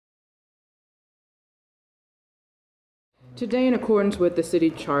Today, in accordance with the City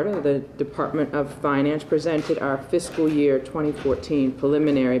Charter, the Department of Finance presented our fiscal year 2014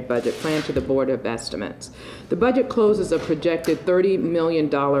 preliminary budget plan to the Board of Estimates. The budget closes a projected $30 million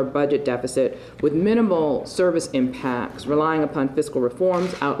budget deficit with minimal service impacts, relying upon fiscal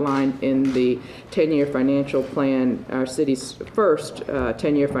reforms outlined in the 10-year financial plan, our city's first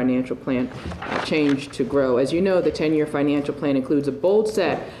 10-year financial plan, Change to Grow. As you know, the 10-year financial plan includes a bold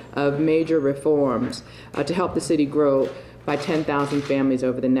set of major reforms to help the city grow by 10,000 families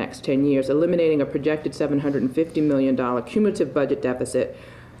over the next 10 years, eliminating a projected $750 million cumulative budget deficit,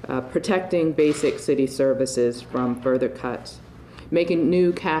 protecting basic city services from further cuts, making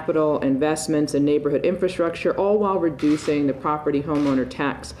new capital investments in neighborhood infrastructure, all while reducing the property homeowner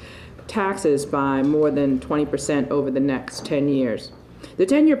taxes by more than 20% over the next 10 years. The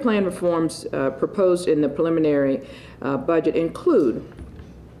 10-year plan reforms proposed in the preliminary budget include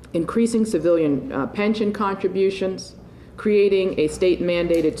increasing civilian pension contributions, creating a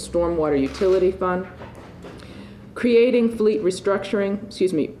state-mandated stormwater utility fund, creating fleet restructuring,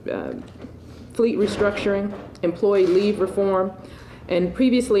 employee leave reform, and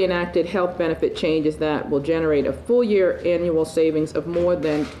previously enacted health benefit changes that will generate a full-year annual savings of more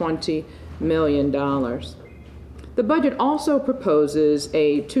than $20 million. The budget also proposes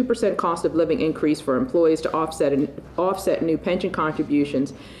a 2% cost of living increase for employees to offset new pension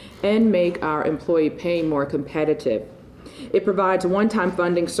contributions and make our employee pay more competitive. It provides a one-time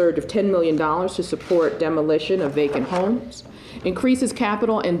funding surge of $10 million to support demolition of vacant homes, increases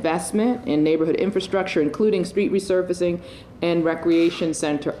capital investment in neighborhood infrastructure, including street resurfacing and recreation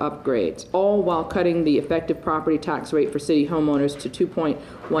center upgrades, all while cutting the effective property tax rate for city homeowners to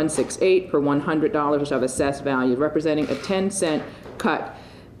 2.168 per $100 of assessed value, representing a 10-cent cut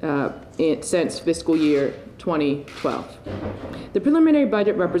since fiscal year 2012. The preliminary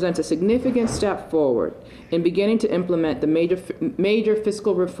budget represents a significant step forward in beginning to implement the major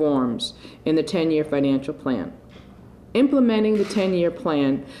fiscal reforms in the 10-year financial plan. Implementing the 10-year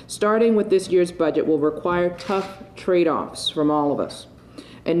plan, starting with this year's budget, will require tough trade-offs from all of us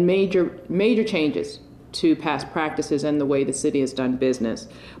and major changes to past practices and the way the city has done business.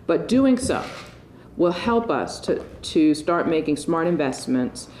 But doing so will help us to start making smart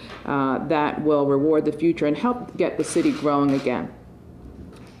investments that will reward the future and help get the city growing again.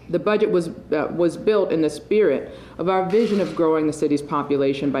 The budget was built in the spirit of our vision of growing the city's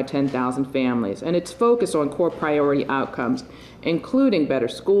population by 10,000 families, and its focus on core priority outcomes, including better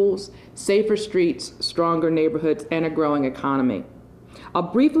schools, safer streets, stronger neighborhoods, and a growing economy. I'll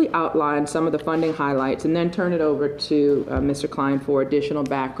briefly outline some of the funding highlights and then turn it over to Mr. Klein for additional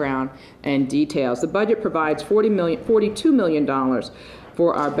background and details. The budget provides $42 million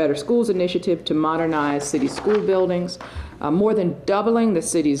for our Better Schools initiative to modernize city school buildings, more than doubling the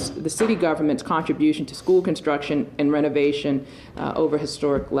city government's contribution to school construction and renovation over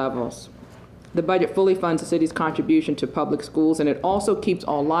historic levels. The budget fully funds the city's contribution to public schools, and it also keeps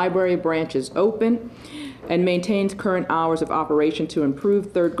all library branches open and maintains current hours of operation to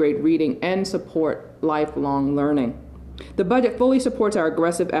improve third-grade reading and support lifelong learning. The budget fully supports our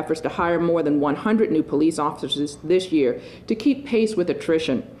aggressive efforts to hire more than 100 new police officers this year to keep pace with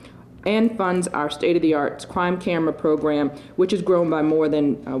attrition, and funds our state-of-the-art crime camera program, which has grown by more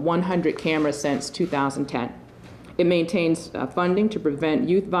than 100 cameras since 2010. It maintains funding to prevent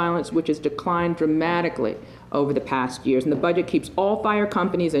youth violence, which has declined dramatically over the past years. And the budget keeps all fire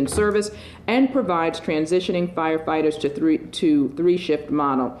companies in service and provides transitioning firefighters to three-shift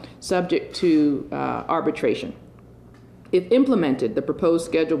model, subject to arbitration. If implemented, the proposed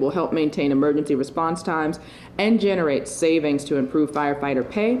schedule will help maintain emergency response times and generate savings to improve firefighter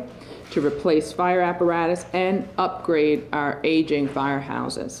pay, to replace fire apparatus, and upgrade our aging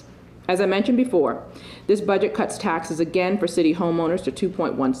firehouses. As I mentioned before, this budget cuts taxes again for city homeowners to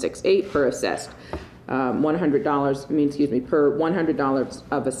 2.168 per assessed per $100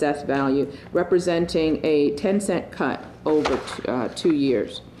 of assessed value, representing a 10-cent cut over 2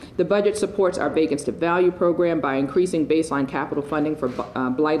 years. The budget supports our Vacants to Value program by increasing baseline capital funding for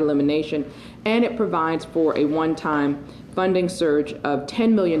blight elimination, and it provides for a one-time funding surge of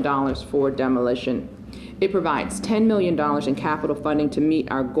 $10 million for demolition. It provides $10 million in capital funding to meet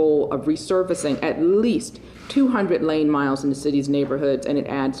our goal of resurfacing at least 200 lane miles in the city's neighborhoods, and it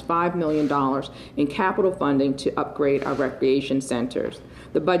adds $5 million in capital funding to upgrade our recreation centers.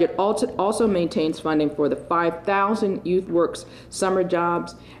 The budget also maintains funding for the 5,000 Youth Works summer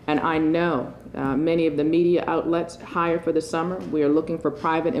jobs, and I know many of the media outlets hire for the summer. We are looking for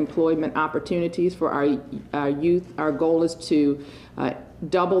private employment opportunities for our youth. Our goal is to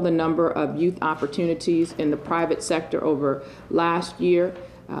double the number of youth opportunities in the private sector over last year.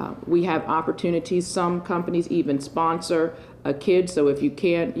 We have opportunities. Some companies even sponsor a kid. So if you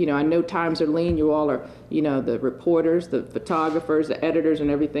can't, I know times are lean. You all are, the reporters, the photographers, the editors, and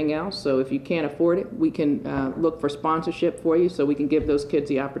everything else. So if you can't afford it, we can look for sponsorship for you so we can give those kids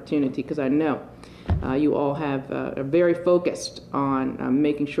the opportunity, because I know you all are very focused on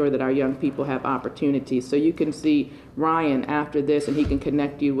making sure that our young people have opportunities. So you can see Ryan after this, and he can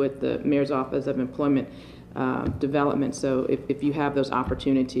connect you with the Mayor's Office of Employment Development. So if you have those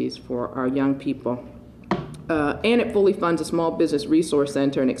opportunities for our young people. And it fully funds a small business resource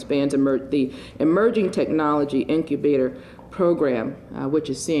center and expands the emerging technology incubator program, which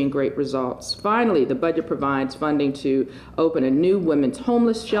is seeing great results. Finally, the budget provides funding to open a new women's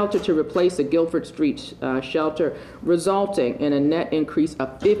homeless shelter to replace the Guilford Street shelter, resulting in a net increase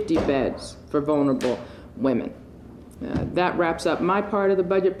of 50 beds for vulnerable women. That wraps up my part of the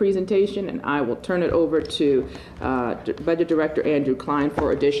budget presentation, and I will turn it over to Budget Director Andrew Klein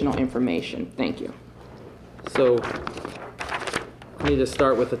for additional information. Thank you. So I need to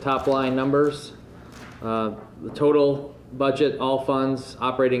start with the top line numbers. The total budget, all funds,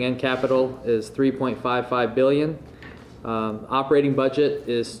 operating and capital, is $3.55 billion. Operating budget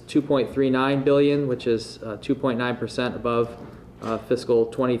is $2.39 billion, which is 2.9% above fiscal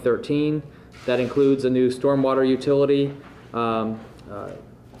 2013. That includes a new stormwater utility.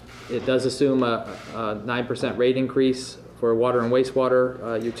 It does assume a 9% rate increase for water and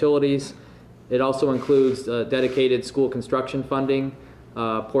wastewater utilities. It also includes dedicated school construction funding,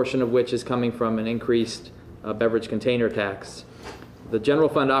 portion of which is coming from an increased beverage container tax. The general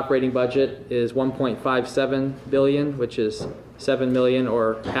fund operating budget is $1.57 billion, which is $7 million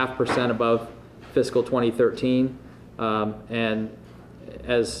or 0.5% above fiscal 2013. And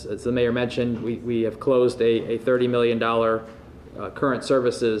as the mayor mentioned, we have closed a $30 million current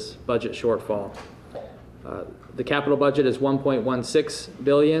services budget shortfall. The capital budget is $1.16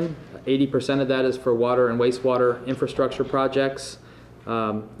 billion. 80% of that is for water and wastewater infrastructure projects.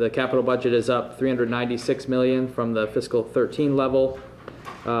 The capital budget is up $396 million from the fiscal 13 level.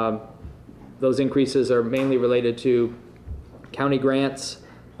 Those increases are mainly related to county grants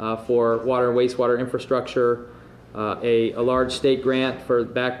for water and wastewater infrastructure, a large state grant for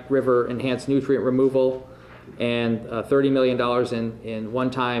Back River enhanced nutrient removal, and $30 million in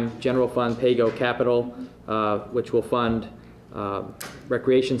one-time general fund pay-go capital, which will fund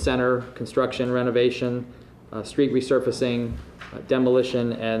recreation center construction renovation, street resurfacing,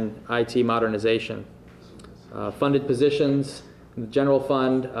 demolition, and IT modernization. Funded positions in the general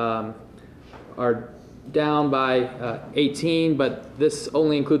fund are down by 18, but this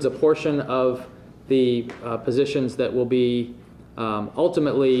only includes a portion of the positions that will be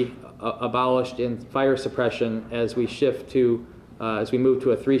ultimately abolished in fire suppression as we shift to as we move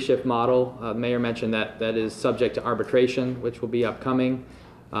to a 3-shift model. Mayor mentioned that is subject to arbitration, which will be upcoming.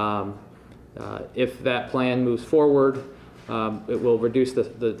 If that plan moves forward, it will reduce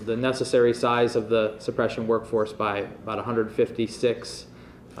the necessary size of the suppression workforce by about 156,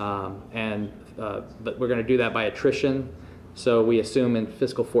 but we're going to do that by attrition. So we assume in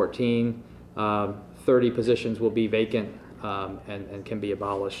fiscal 14, 30 positions will be vacant and can be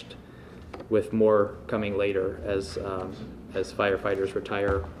abolished, with more coming later as firefighters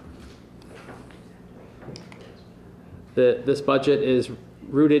retire. This budget is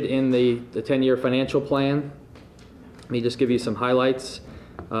rooted in the 10-year financial plan. Let me just give you some highlights.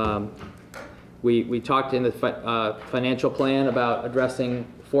 We talked in the financial plan about addressing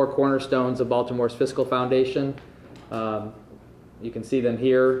 4 cornerstones of Baltimore's fiscal foundation. You can see them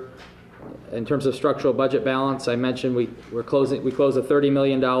here. In terms of structural budget balance, I mentioned we closed a $30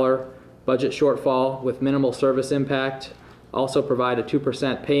 million budget shortfall with minimal service impact. Also provide a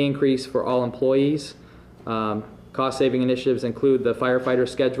 2% pay increase for all employees. Cost-saving initiatives include the firefighter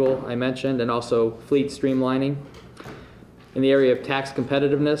schedule I mentioned, and also fleet streamlining. In the area of tax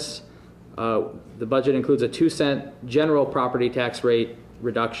competitiveness, the budget includes a 2-cent general property tax rate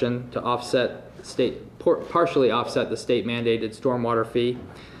reduction to partially offset the state-mandated stormwater fee.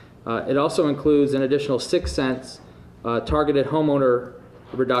 It also includes an additional 6 cents targeted homeowner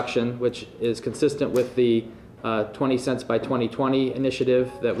reduction, which is consistent with the 20 cents by 2020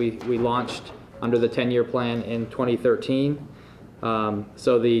 initiative that we launched under the 10-year plan in 2013.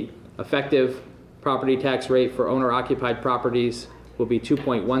 So the effective property tax rate for owner-occupied properties will be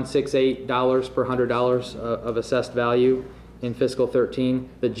 $2.168 per $100 of assessed value in fiscal 13.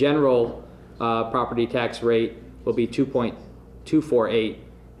 The general property tax rate will be $2.248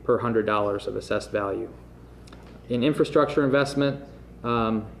 per $100 of assessed value. In infrastructure investment,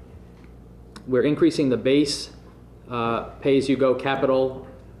 we're increasing the base pay-as-you-go capital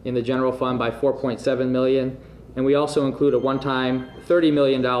in the general fund by $4.7 million, And we also include a one-time $30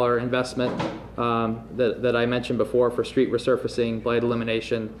 million investment that I mentioned before for street resurfacing, blight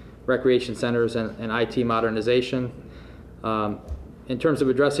elimination, recreation centers, and IT modernization. In terms of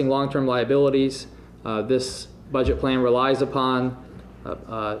addressing long-term liabilities, this budget plan relies upon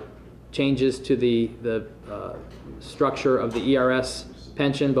changes to the structure of the ERS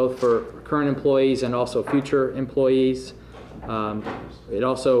pension, both for current employees and also future employees. It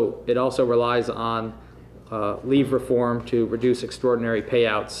also relies on leave reform to reduce extraordinary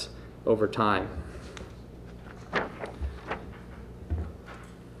payouts over time.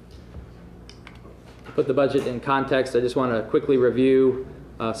 To put the budget in context, I just want to quickly review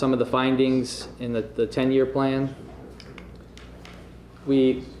some of the findings in the 10-year plan.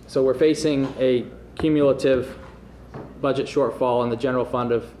 So we're facing a cumulative budget shortfall in the general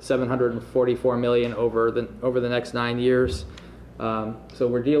fund of $744 million over the next 9 years. So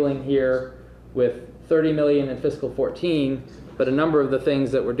we're dealing here with $30 million in fiscal 14, but a number of the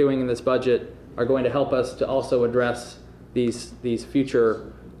things that we're doing in this budget are going to help us to also address these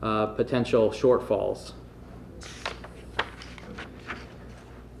future potential shortfalls.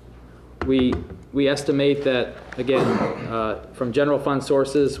 We estimate that, again, from general fund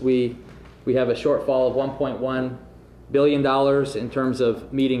sources, we have a shortfall of $1.1 billion in terms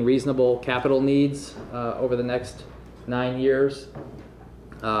of meeting reasonable capital needs over the next 9 years.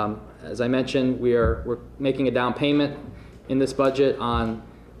 As I mentioned, we're making a down payment in this budget on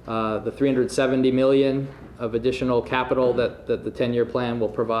the $370 million of additional capital that the 10-year plan will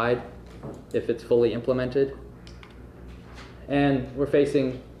provide if it's fully implemented. And we're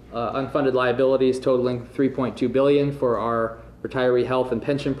facing unfunded liabilities totaling $3.2 billion for our retiree health and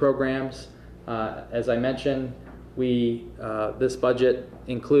pension programs. As I mentioned, this budget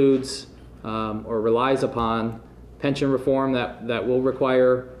includes or relies upon pension reform that will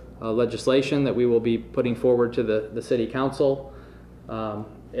require legislation that we will be putting forward to the City Council.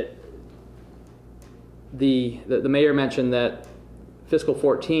 The mayor mentioned that fiscal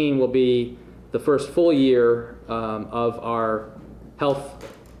 14 will be the first full year of our health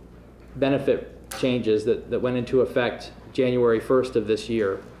benefit changes that went into effect January 1st of this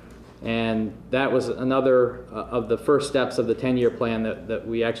year. And that was another of the first steps of the 10-year plan that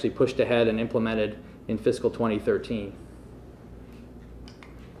we actually pushed ahead and implemented in fiscal 2013.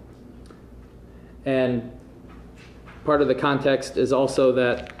 And part of the context is also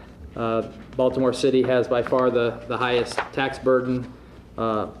that Baltimore City has by far the highest tax burden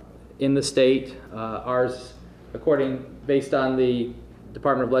in the state. Ours, based on the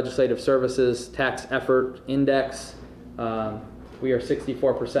Department of Legislative Services Tax Effort Index, we are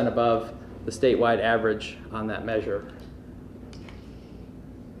 64% above the statewide average on that measure.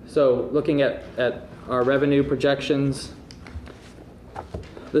 So looking at our revenue projections,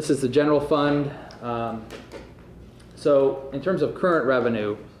 this is the general fund. So in terms of current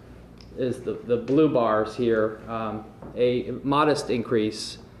revenue, is the blue bars here, a modest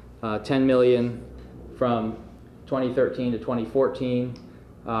increase, $10 million from 2013 to 2014.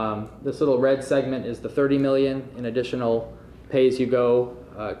 This little red segment is the $30 million in additional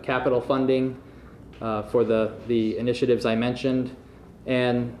pay-as-you-go capital funding for the initiatives I mentioned.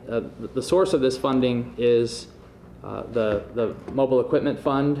 And the source of this funding is the mobile equipment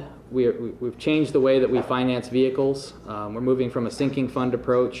fund. We've changed the way that we finance vehicles. We're moving from a sinking fund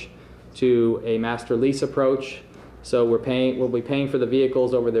approach to a master lease approach. So we'll be paying for the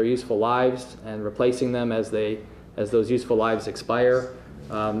vehicles over their useful lives and replacing them as those useful lives expire.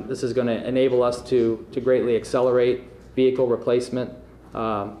 This is going to enable us to greatly accelerate vehicle replacement,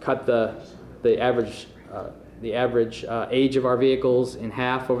 cut the average age of our vehicles in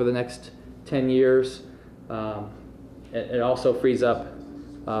half over the next 10 years. It also frees up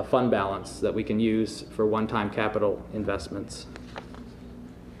fund balance that we can use for one-time capital investments.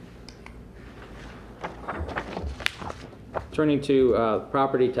 Turning to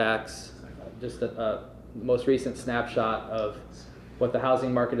property tax, just a most recent snapshot of what the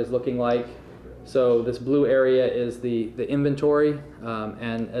housing market is looking like. So this blue area is the inventory,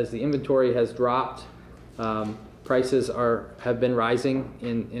 and as the inventory has dropped, prices have been rising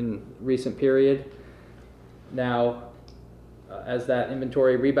in recent period. Now, as that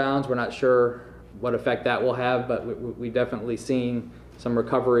inventory rebounds, we're not sure what effect that will have, but we've definitely seen some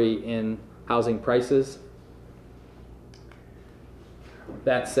recovery in housing prices.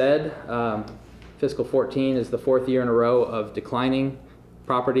 That said, fiscal 14 is the fourth year in a row of declining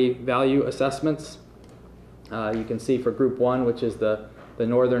property value assessments. You can see for Group 1, which is the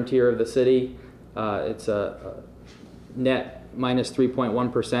northern tier of the city, it's a net minus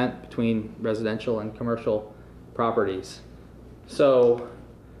 3.1% between residential and commercial properties. So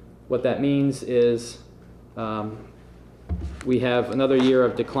what that means is We have another year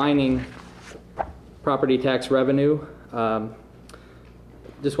of declining property tax revenue.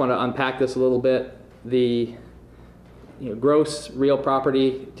 Just want to unpack this a little bit. The gross real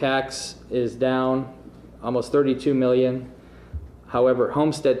property tax is down almost 32 million. However,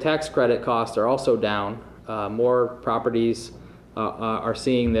 homestead tax credit costs are also down. More properties are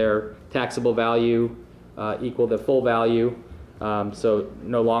seeing their taxable value equal the full value, so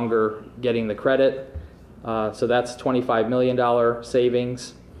no longer getting the credit. So that's $25 million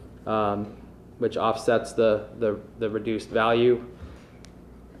savings, which offsets the reduced value.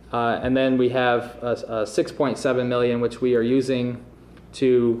 And then we have a 6.7 million, which we are using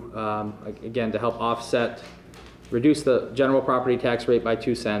to, again, to help reduce the general property tax rate by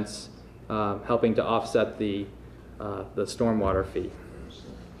 2 cents, helping to offset the stormwater fee.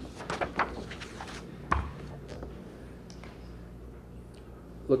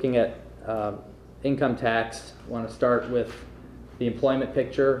 Looking at income tax, I want to start with the employment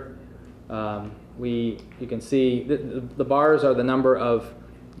picture. You can see the bars are the number of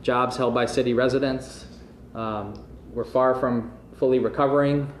jobs held by city residents. We're far from fully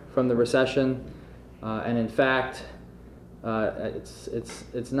recovering from the recession, and in fact,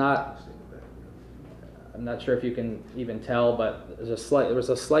 it's not. I'm not sure if you can even tell, but there was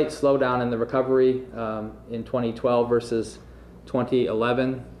a slight slowdown in the recovery in 2012 versus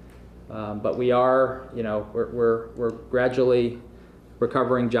 2011. But we are, we're gradually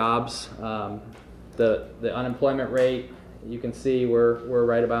recovering jobs. The unemployment rate, you can see we're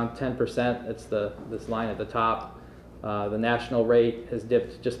right about 10%. It's this line at the top. The national rate has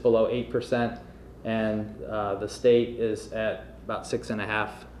dipped just below 8%, and the state is at about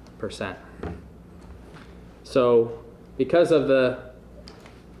 6.5%. So because of the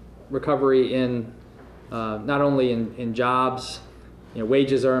recovery in not only in jobs,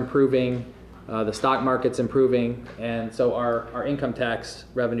 wages are improving, the stock market's improving, and so our income tax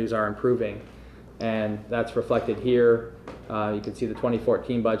revenues are improving, and that's reflected here. You can see the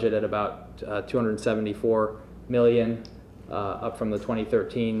 2014 budget at about 274 million, up from the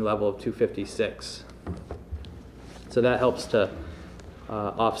 2013 level of 256. So that helps to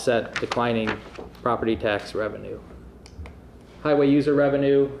offset declining property tax revenue. Highway user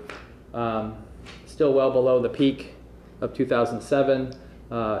revenue, still well below the peak of 2007,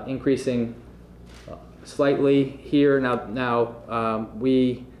 increasing slightly here. Now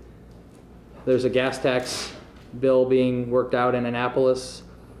there's a gas tax bill being worked out in Annapolis.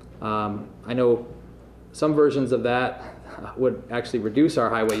 I know some versions of that would actually reduce our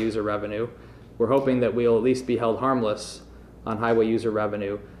highway user revenue. We're hoping that we'll at least be held harmless on highway user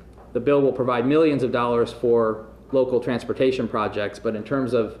revenue. The bill will provide millions of dollars for local transportation projects, but in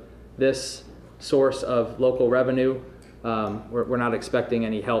terms of this source of local revenue, we're not expecting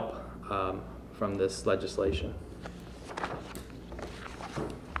any help from this legislation.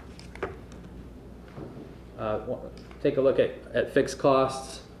 Take a look at fixed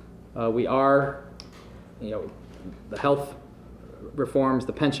costs. We are, the health reforms,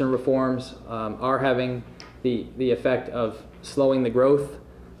 the pension reforms are having the effect of slowing the growth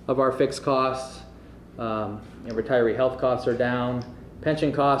of our fixed costs. Retiree health costs are down.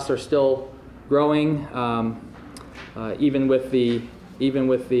 Pension costs are still growing, even with the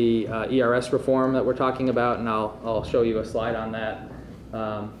ERS reform that we're talking about, and I'll show you a slide on that.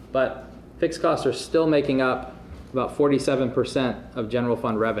 But fixed costs are still making up about 47% of general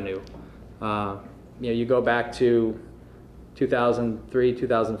fund revenue. You go back to 2003,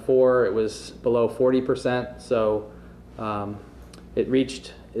 2004, it was below 40%, so it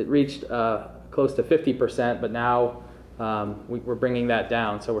reached close to 50%, but now we're bringing that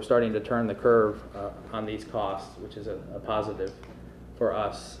down, so we're starting to turn the curve on these costs, which is a positive for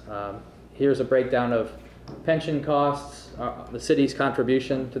us. Here's a breakdown of pension costs, the city's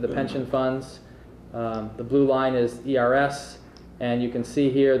contribution to the pension funds. The blue line is ERS, and you can see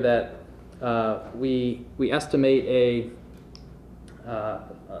here that we estimate a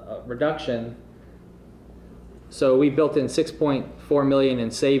reduction. So we built in 6.4 million in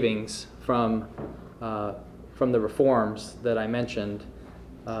savings from the reforms that I mentioned.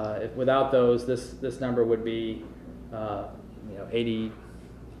 Without those, this number would be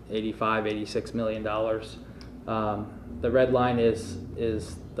 85, $86 million. The red line is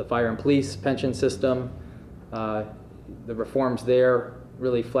the fire and police pension system. The reforms there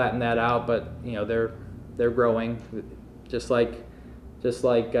really flatten that out, but they're growing, just like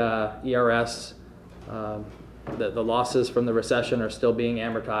ERS. The losses from the recession are still being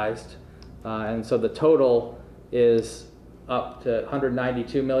amortized, and so the total is up to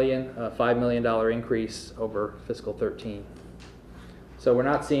 192 million, a $5 million increase over fiscal 13. So we're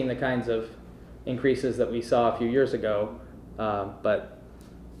not seeing the kinds of increases that we saw a few years ago, but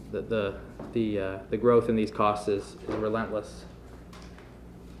the growth in these costs is relentless.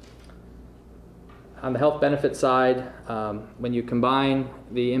 On the health benefit side, when you combine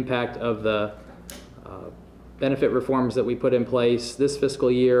the impact of the benefit reforms that we put in place this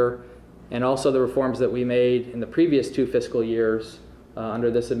fiscal year and also the reforms that we made in the previous 2 fiscal years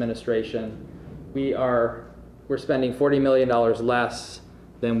under this administration, we're spending $40 million less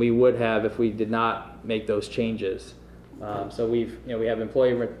than we would have if we did not make those changes. So we have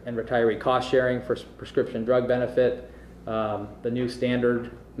employee and retiree cost sharing for prescription drug benefit, the new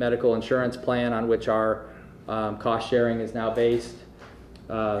standard medical insurance plan on which our cost sharing is now based.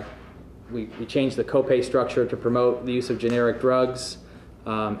 We changed the copay structure to promote the use of generic drugs.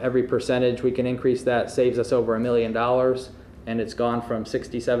 Every percentage we can increase that saves us over $1 million, and it's gone from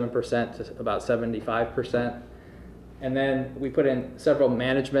 67% to about 75%. And then we put in several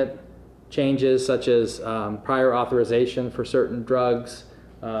management changes, such as prior authorization for certain drugs,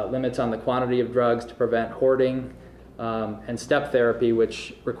 limits on the quantity of drugs to prevent hoarding, and step therapy,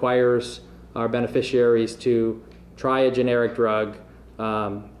 which requires our beneficiaries to try a generic drug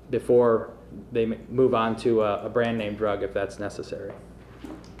before they move on to a brand name drug if that's necessary.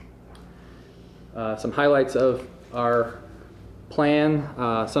 Some highlights of our plan.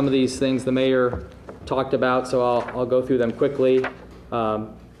 Some of these things the mayor talked about, so I'll go through them quickly.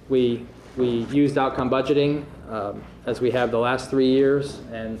 We used outcome budgeting as we have the last 3 years,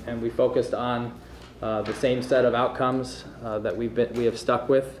 and we focused on the same set of outcomes that we have stuck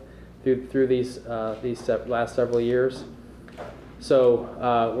with through these last several years.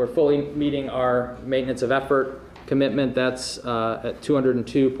 So we're fully meeting our maintenance of effort commitment. That's at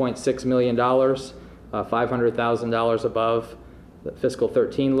 $202.6 million, $500,000 above the fiscal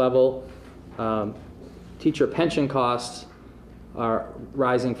 13 level. Teacher pension costs are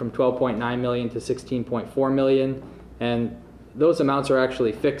rising from $12.9 million to $16.4 million, and those amounts are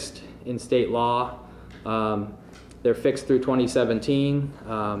actually fixed in state law. They're fixed through 2017,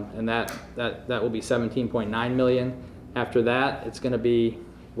 and that will be $17.9 million. After that, it's going to be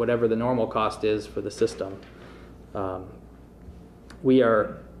whatever the normal cost is for the system. We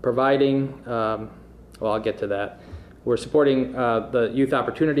are providing, well, I'll get to that. We're supporting the Youth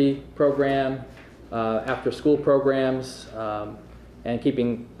Opportunity Program, after-school programs, and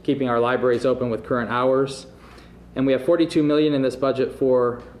keeping our libraries open with current hours. And we have $42 million in this budget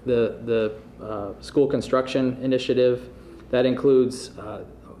for the school construction initiative. That includes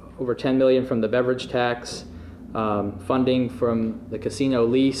over $10 million from the beverage tax, funding from the casino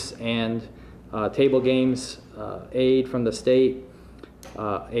lease and table games aid from the state,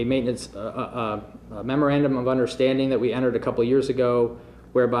 a maintenance a memorandum of understanding that we entered a couple years ago,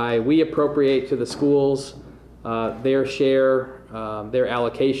 whereby we appropriate to the schools their share, their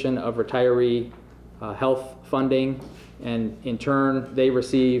allocation of retiree health funding, and in turn they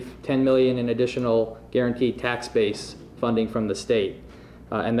receive $10 million in additional guaranteed tax base funding from the state.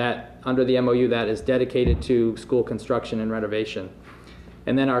 And that, under the MOU, that is dedicated to school construction and renovation.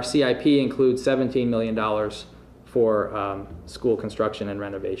 And then our CIP includes $17 million for school construction and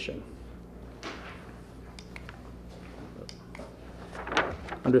renovation.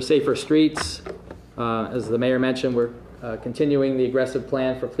 Under Safer Streets, as the mayor mentioned, we're continuing the aggressive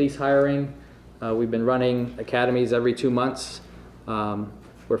plan for police hiring. We've been running academies every 2 months.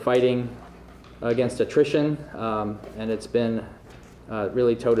 We're fighting against attrition, and it's been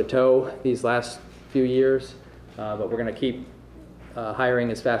really toe-to-toe these last few years, but we're going to keep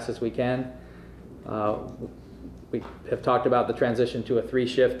hiring as fast as we can. We have talked about the transition to a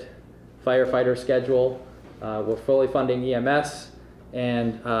 3-shift firefighter schedule. We're fully funding EMS,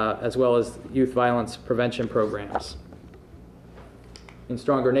 and as well as youth violence prevention programs. In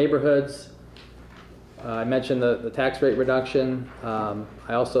Stronger Neighborhoods, I mentioned the tax rate reduction.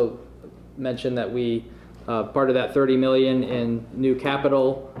 I also mentioned that we, part of that $30 million in new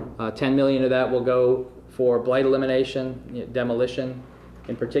capital, $10 million of that will go for blight elimination, demolition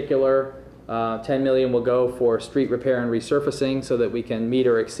in particular. $10 million will go for street repair and resurfacing so that we can meet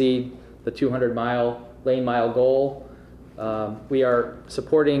or exceed the 200-mile lane mile goal. We are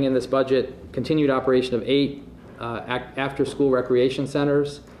supporting in this budget continued operation of 8 after-school recreation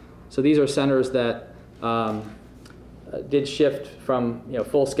centers. So these are centers that did shift from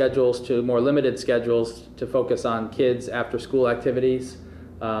full schedules to more limited schedules to focus on kids after-school activities,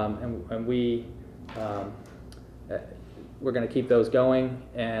 and we're going to keep those going,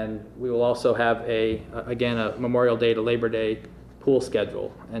 and we will also have again a Memorial Day to Labor Day pool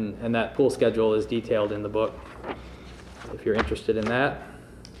schedule, and that pool schedule is detailed in the book if you're interested in that.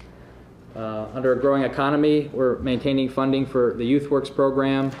 Under a growing economy, we're maintaining funding for the Youth Works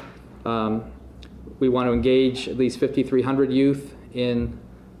program. We want to engage at least 5,300 youth in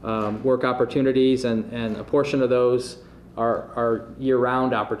work opportunities, and a portion of those are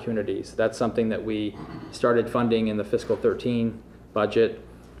year-round opportunities. That's something that we started funding in the fiscal 13 budget.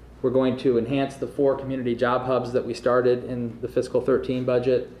 We're going to enhance the 4 community job hubs that we started in the fiscal 13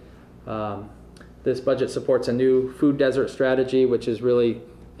 budget. This budget supports a new food desert strategy, which is really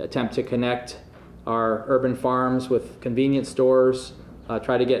an attempt to connect our urban farms with convenience stores,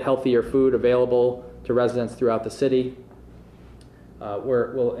 try to get healthier food available to residents throughout the city.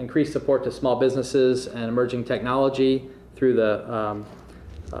 We'll increase support to small businesses and emerging technology through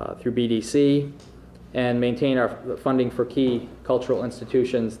through BDC, and maintain our funding for key cultural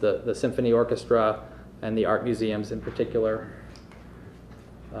institutions, the symphony orchestra and the art museums in particular.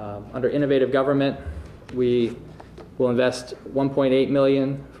 Under innovative government, we will invest $1.8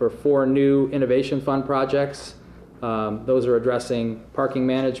 million for 4 new innovation fund projects. Those are addressing parking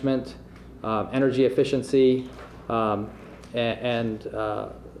management, energy efficiency, parking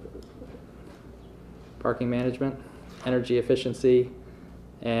management, energy efficiency,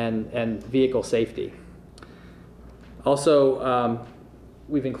 and vehicle safety. Also,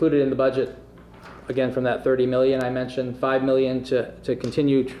 we've included in the budget, again from that $30 million I mentioned, $5 million to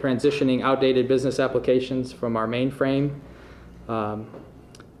continue transitioning outdated business applications from our mainframe. My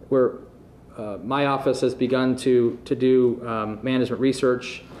office has begun to do management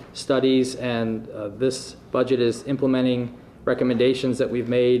research studies, and this budget is implementing recommendations that we've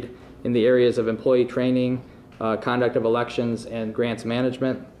made in the areas of employee training, conduct of elections, and grants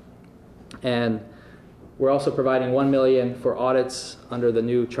management. And we're also providing $1 million for audits under the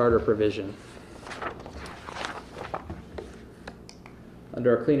new charter provision.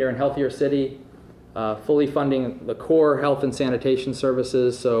 Under a cleaner and healthier city, fully funding the core health and sanitation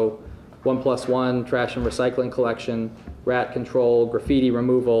services, so 1+1, trash and recycling collection, rat control, graffiti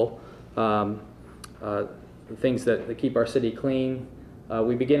removal, things that keep our city clean.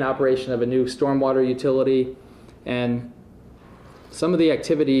 We begin operation of a new stormwater utility, and some of the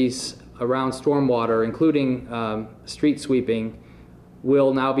activities around stormwater, including street sweeping,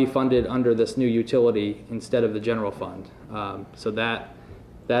 will now be funded under this new utility instead of the general fund. So that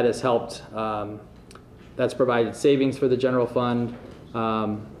has helped. That's provided savings for the general fund,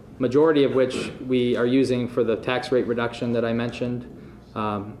 majority of which we are using for the tax rate reduction that I mentioned,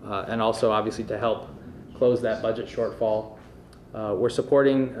 and also obviously to help close that budget shortfall. We're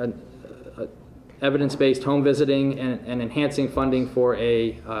supporting evidence-based home visiting and enhancing funding for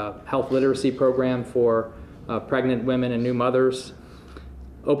a health literacy program for pregnant women and new mothers.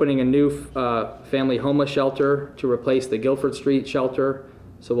 Opening a new family homeless shelter to replace the Guilford Street shelter,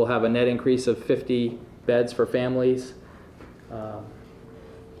 so we'll have a net increase of 50 beds for families.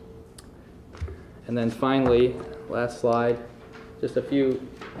 And then finally, last slide, just a few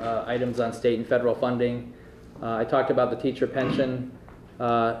items on state and federal funding. I talked about the teacher pension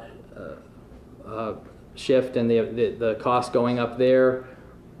shift and the cost going up there.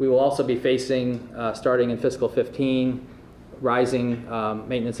 We will also be facing, starting in fiscal 15, rising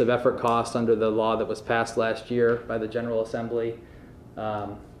maintenance of effort costs under the law that was passed last year by the General Assembly.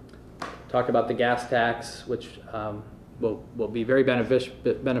 Talked about the gas tax, which will be very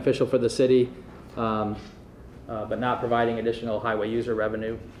beneficial for the city, but not providing additional highway user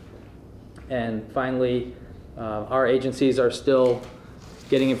revenue. And finally, our agencies are still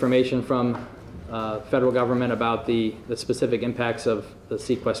getting information from federal government about the specific impacts of the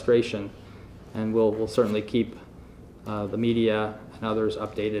sequestration, and we'll certainly keep the media and others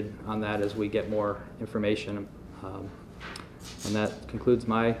updated on that as we get more information. And that concludes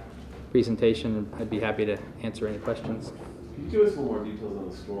my presentation, and I'd be happy to answer any questions. Can you give us some more details on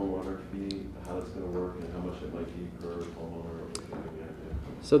the stormwater fee, how it's going to work, and how much it might be per homeowner?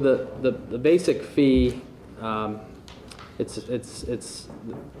 So the basic fee, it's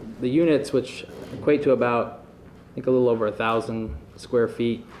the units, which equate to about, I think, a little over 1,000 square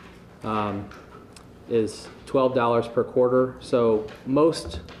feet, is $12 per quarter. So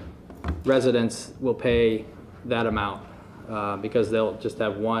most residents will pay that amount because they'll just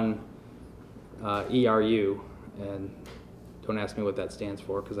have one ERU, and don't ask me what that stands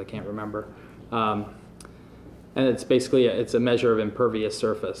for because I can't remember. And it's basically it's a measure of impervious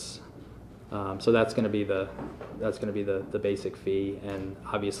surface. So that's going to be the basic fee, and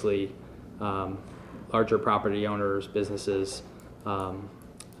obviously larger property owners, businesses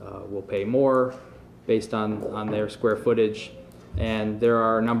will pay more based on their square footage, and there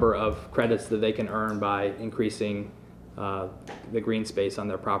are a number of credits that they can earn by increasing the green space on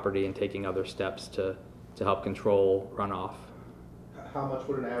their property and taking other steps to help control runoff. How much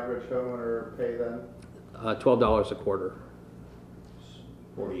would an average homeowner pay then? $12 a quarter.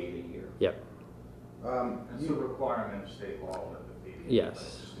 $48 a year. Yep. It's a requirement of state law that the PD.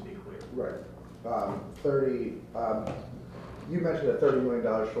 Yes. Just to be clear. Right. 30, you mentioned a $30 million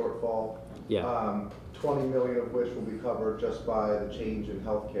shortfall. Yeah. 20 million of which will be covered just by the change in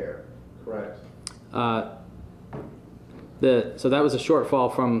healthcare, correct? So that was a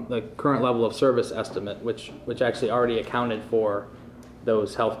shortfall from the current level of service estimate, which actually already accounted for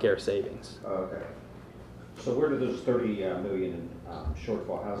those healthcare savings. Okay. So where did those 30 million in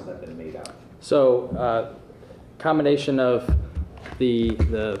shortfall, how's that been made up? So combination of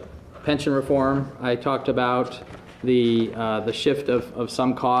the pension reform I talked about, the shift of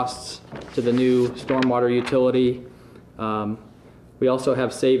some costs to the new stormwater utility. We also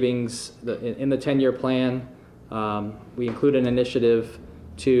have savings in the 10-year plan. We include an initiative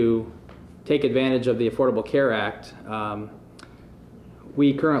to take advantage of the Affordable Care Act.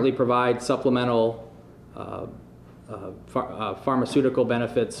 We currently provide supplemental pharmaceutical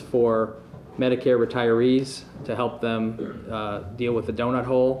benefits for Medicare retirees to help them deal with the donut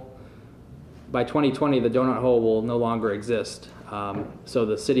hole. By 2020, the donut hole will no longer exist, so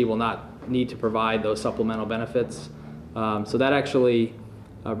the city will not need to provide those supplemental benefits. So that actually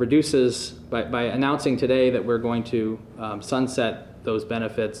reduces, by announcing today that we're going to sunset those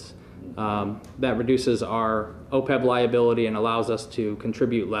benefits, that reduces our OPEB liability and allows us to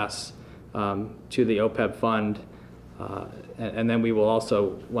contribute less to the OPEB fund. And then we will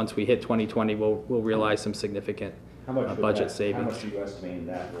also, once we hit 2020, we'll realize some significant budget savings. How much are you estimating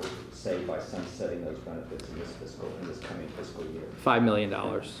that will save by sunsetting those benefits in this coming fiscal year? $5 million.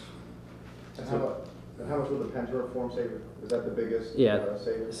 And how much will the pension reform save? Is that the biggest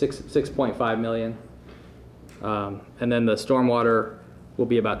savings? 6.5 million. And then the stormwater will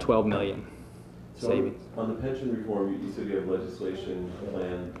be about 12 million savings. On the pension reform, you said you have legislation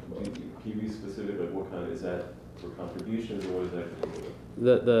plan. Can you be specific, like what kind? Is that for contributions, or what is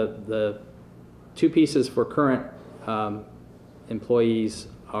that? The two pieces for current employees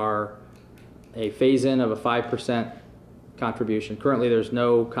are a phase-in of a 5% contribution. Currently, there's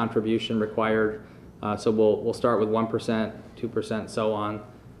no contribution required, so we'll start with 1%, 2%, so on,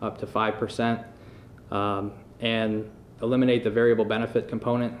 up to 5%, and eliminate the variable benefit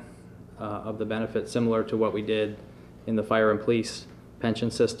component of the benefit, similar to what we did in the fire and police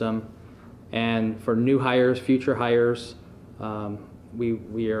pension system. And for new hires, future hires,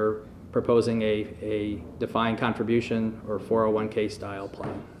 we are proposing a defined contribution or 401k style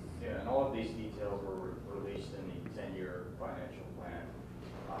plan. Yeah, and all of these details were released in the 10-year financial plan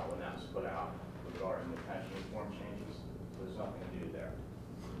when that was put out regarding the pension reform changes. So there's nothing new there.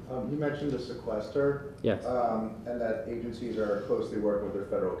 You mentioned the sequester. Yes. And that agencies are closely working with their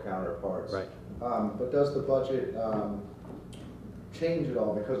federal counterparts. Right. But does the budget change at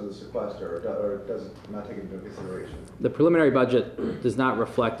all because of the sequester, or does it not take into consideration? The preliminary budget does not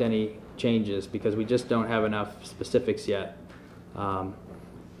reflect any changes because we just don't have enough specifics yet.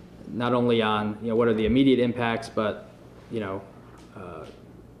 Not only on what are the immediate impacts, but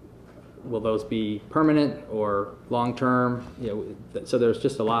will those be permanent or long term? So there's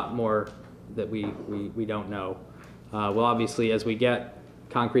just a lot more that we don't know. Well, obviously, as we get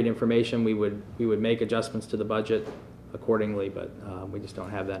concrete information, we would make adjustments to the budget accordingly, but we just don't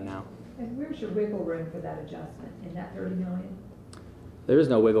have that now. And where's your wiggle room for that adjustment in that 30 million? There is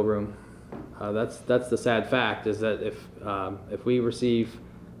no wiggle room. That's the sad fact, is that if we receive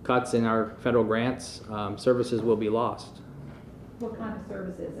cuts in our federal grants, services will be lost. What kind of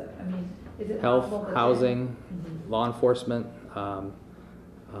services? I mean, is it Health, possible that housing, law enforcement.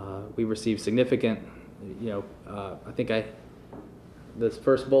 We receive significant, I think this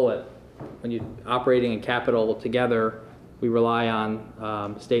first bullet, when you operating and capital together, we rely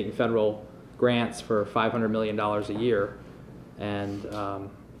on state and federal grants for $500 million a year, and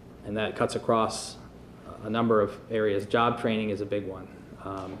that cuts across a number of areas. Job training is a big one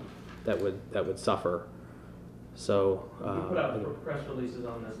that would suffer. So we put out press releases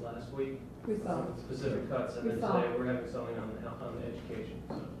on this last week. We saw Specific cuts, and then today we're having something on the education.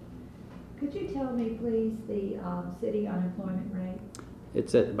 So. Could you tell me, please, the city unemployment rate?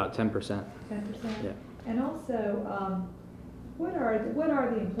 it's at about 10%. 10%? Yeah. And also, what are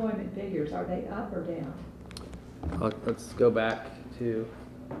the employment figures? Are they up or down? Let's go back to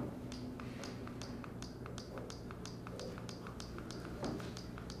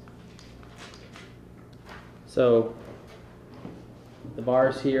so the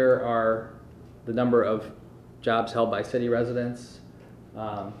bars here are the number of jobs held by city residents,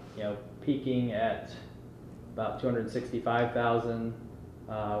 peaking at about 265,000.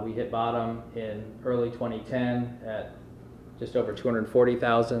 We hit bottom in early 2010 at just over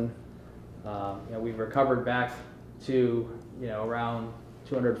 240,000. We've recovered back to around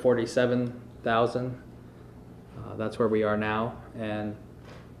 247 $700,000. That's where we are now, and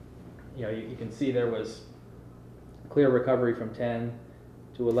you can see there was clear recovery from 10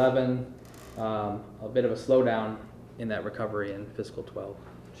 to 11, a bit of a slowdown in that recovery in fiscal 12.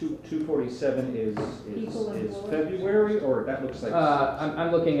 247 is People is employed. February, or that looks like?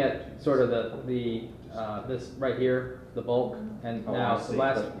 I'm looking at sort of the this right here, the bulk, and Oh, now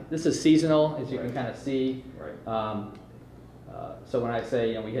I see. this is seasonal, as you can Right. kind of see. Right. So when I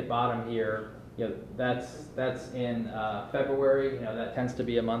say we hit bottom here, that's in February. That tends to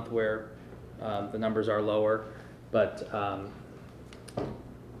be a month where the numbers are lower, but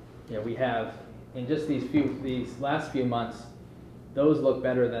we have in just these last few months, those look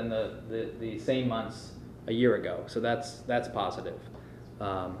better than the same months a year ago. So that's positive.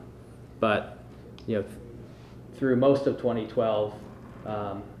 But through most of 2012,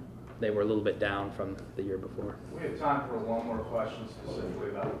 they were a little bit down from the year before. We have time for one more question specifically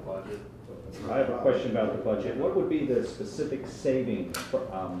about the budget. I have a question about the budget. What would be the specific savings for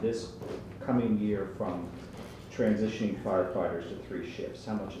this coming year from transitioning firefighters to 3 shifts?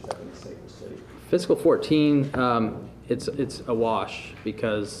 How much is that going to save the city? Fiscal 14, it's a wash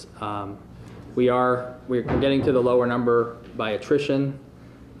because we're getting to the lower number by attrition.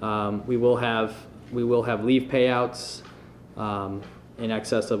 We will have leave payouts in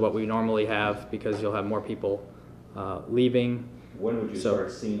excess of what we normally have because you'll have more people leaving. When would you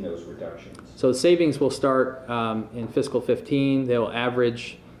start seeing those reductions? So the savings will start in fiscal 15. They'll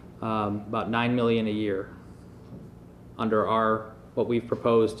average about $9 million a year under what we've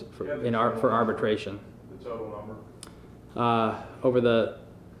proposed for arbitration. The total number? Over the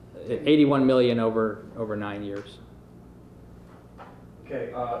 81 million over 9 years.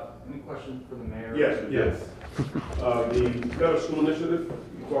 Okay, any questions for the mayor? Yes. The Better School Initiative,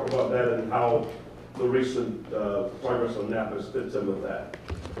 you talk about that and how the recent progress on Napa fits in with that.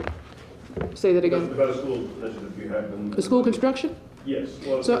 Say that The again. Better School Initiative you have been. The school construction? Yes,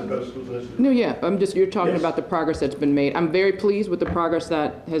 well, So- the Better Schools Initiative. No, yeah, you're talking Yes. about the progress that's been made. I'm very pleased with the progress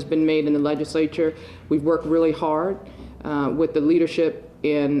that has been made in the legislature. We've worked really hard with the leadership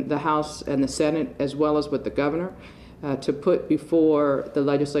in the House and the Senate, as well as with the governor, to put before the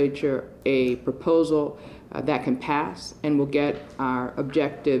legislature a proposal that can pass and will get our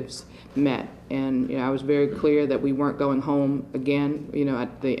objectives met. And I was very clear that we weren't going home again,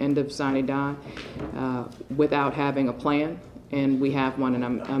 at the end of sine die, without having a plan. And we have one, and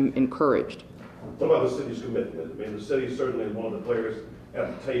I'm encouraged. What about the city's commitment? I mean, the city is certainly one of the players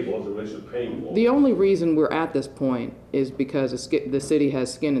at the table as it relates to paying more. The only reason we're at this point is because the city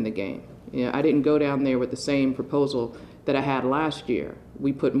has skin in the game. I didn't go down there with the same proposal that I had last year.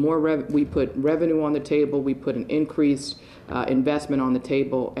 We put we put revenue on the table. We put an increased investment on the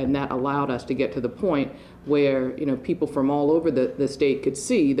table, and that allowed us to get to the point where people from all over the state could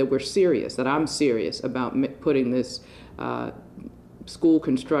see that we're serious, that I'm serious about putting this school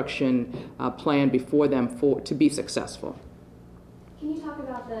construction plan before them to be successful. Can you talk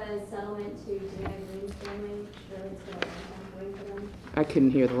about the settlement to Deanna Green's family? Sure, it's been a long time coming for them. I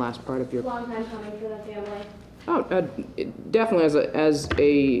couldn't hear the last part of your. Long time coming for the family. Oh, definitely.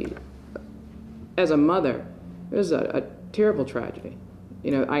 As a mother, it was a terrible tragedy.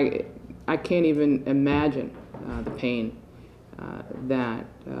 I can't even imagine the pain that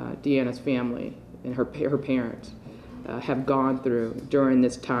Deanna's family and her parents have gone through during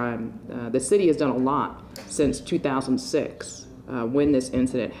this time. The city has done a lot since 2006, when this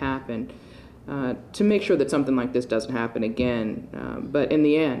incident happened, to make sure that something like this doesn't happen again. But in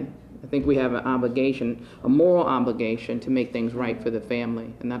the end, I think we have an obligation, a moral obligation, to make things right for the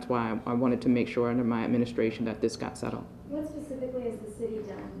family, and that's why I wanted to make sure under my administration that this got settled. What specifically has the city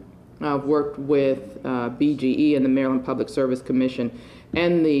done? I've worked with BGE and the Maryland Public Service Commission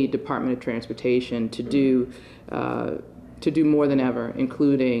and the Department of Transportation to do more than ever,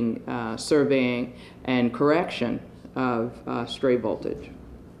 including surveying and correction of stray voltage.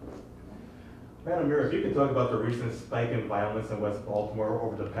 Madam Mayor, if you could talk about the recent spike in violence in West Baltimore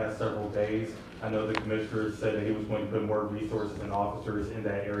over the past several days. I know the commissioner said that he was going to put more resources and officers in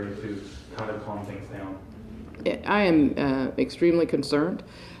that area to kind of calm things down. I am extremely concerned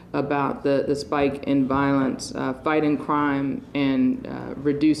about the spike in violence. Fighting crime and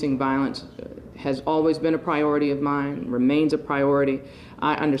reducing violence has always been a priority of mine, remains a priority.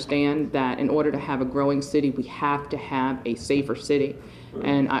 I understand that in order to have a growing city, we have to have a safer city.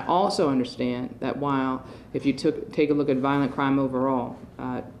 And I also understand that while, if you take a look at violent crime overall,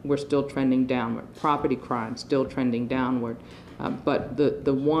 we're still trending downward. Property crime still trending downward. But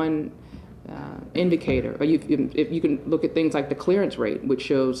the one indicator, or if you can look at things like the clearance rate, which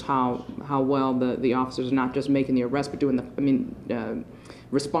shows how well the officers are not just making the arrest, but doing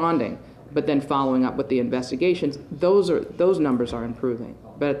responding but then following up with the investigations, those numbers are improving.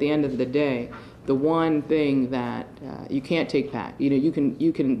 But at the end of the day, the one thing that you can't take back, you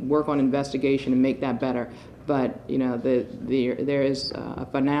can work on investigation and make that better, but there is a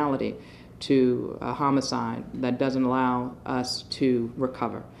finality to a homicide that doesn't allow us to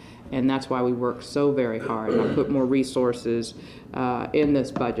recover. And that's why we work so very hard. I put more resources in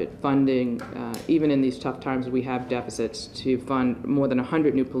this budget, funding, even in these tough times we have deficits, to fund more than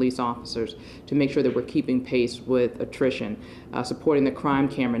 100 new police officers to make sure that we're keeping pace with attrition, supporting the crime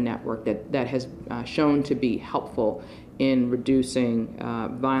camera network that has shown to be helpful in reducing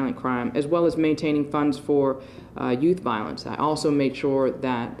violent crime, as well as maintaining funds for youth violence. I also made sure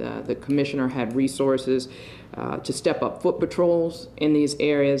that the commissioner had resources to step up foot patrols in these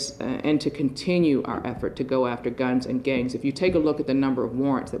areas and to continue our effort to go after guns and gangs. If you take a look at the number of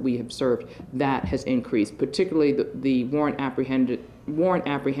warrants that we have served, that has increased, particularly the warrant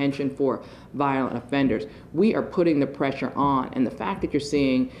apprehension for violent offenders. We are putting the pressure on, and the fact that you're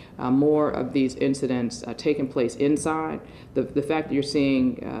seeing more of these incidents taking place inside, the fact that you're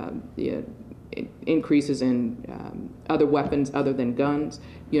seeing increases in other weapons other than guns,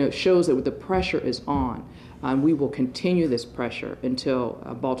 shows that the pressure is on. We will continue this pressure until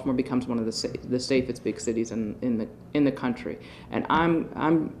Baltimore becomes one of the safest big cities in the country. And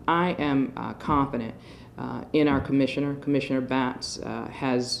I am confident in our commissioner. Commissioner Batts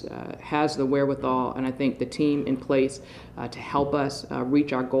has the wherewithal, and I think the team in place to help us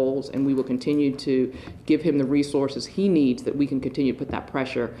reach our goals, and we will continue to give him the resources he needs that we can continue to put that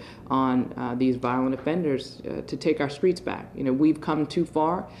pressure on these violent offenders to take our streets back. We've come too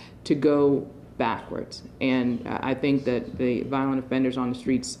far to go backwards, and I think that the violent offenders on the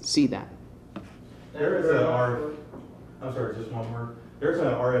streets see that. There is I'm sorry, just one more. There's an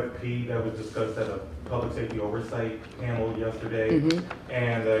RFP that was discussed at a public safety oversight panel yesterday,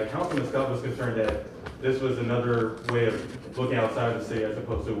 and Councilman Scott was concerned that this was another way of looking outside the city as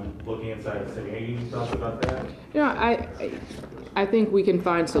opposed to looking inside the city. Any thoughts about that? I think we can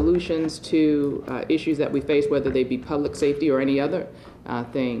find solutions to issues that we face, whether they be public safety or any other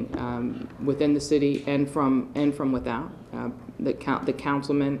thing within the city and from without. The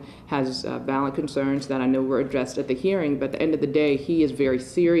councilman has valid concerns that I know were addressed at the hearing, but at the end of the day, he is very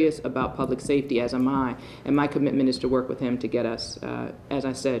serious about public safety, as am I, and my commitment is to work with him to get us, as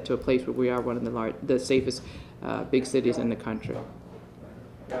I said, to a place where we are one of the safest big cities in the country.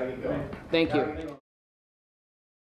 Thank you.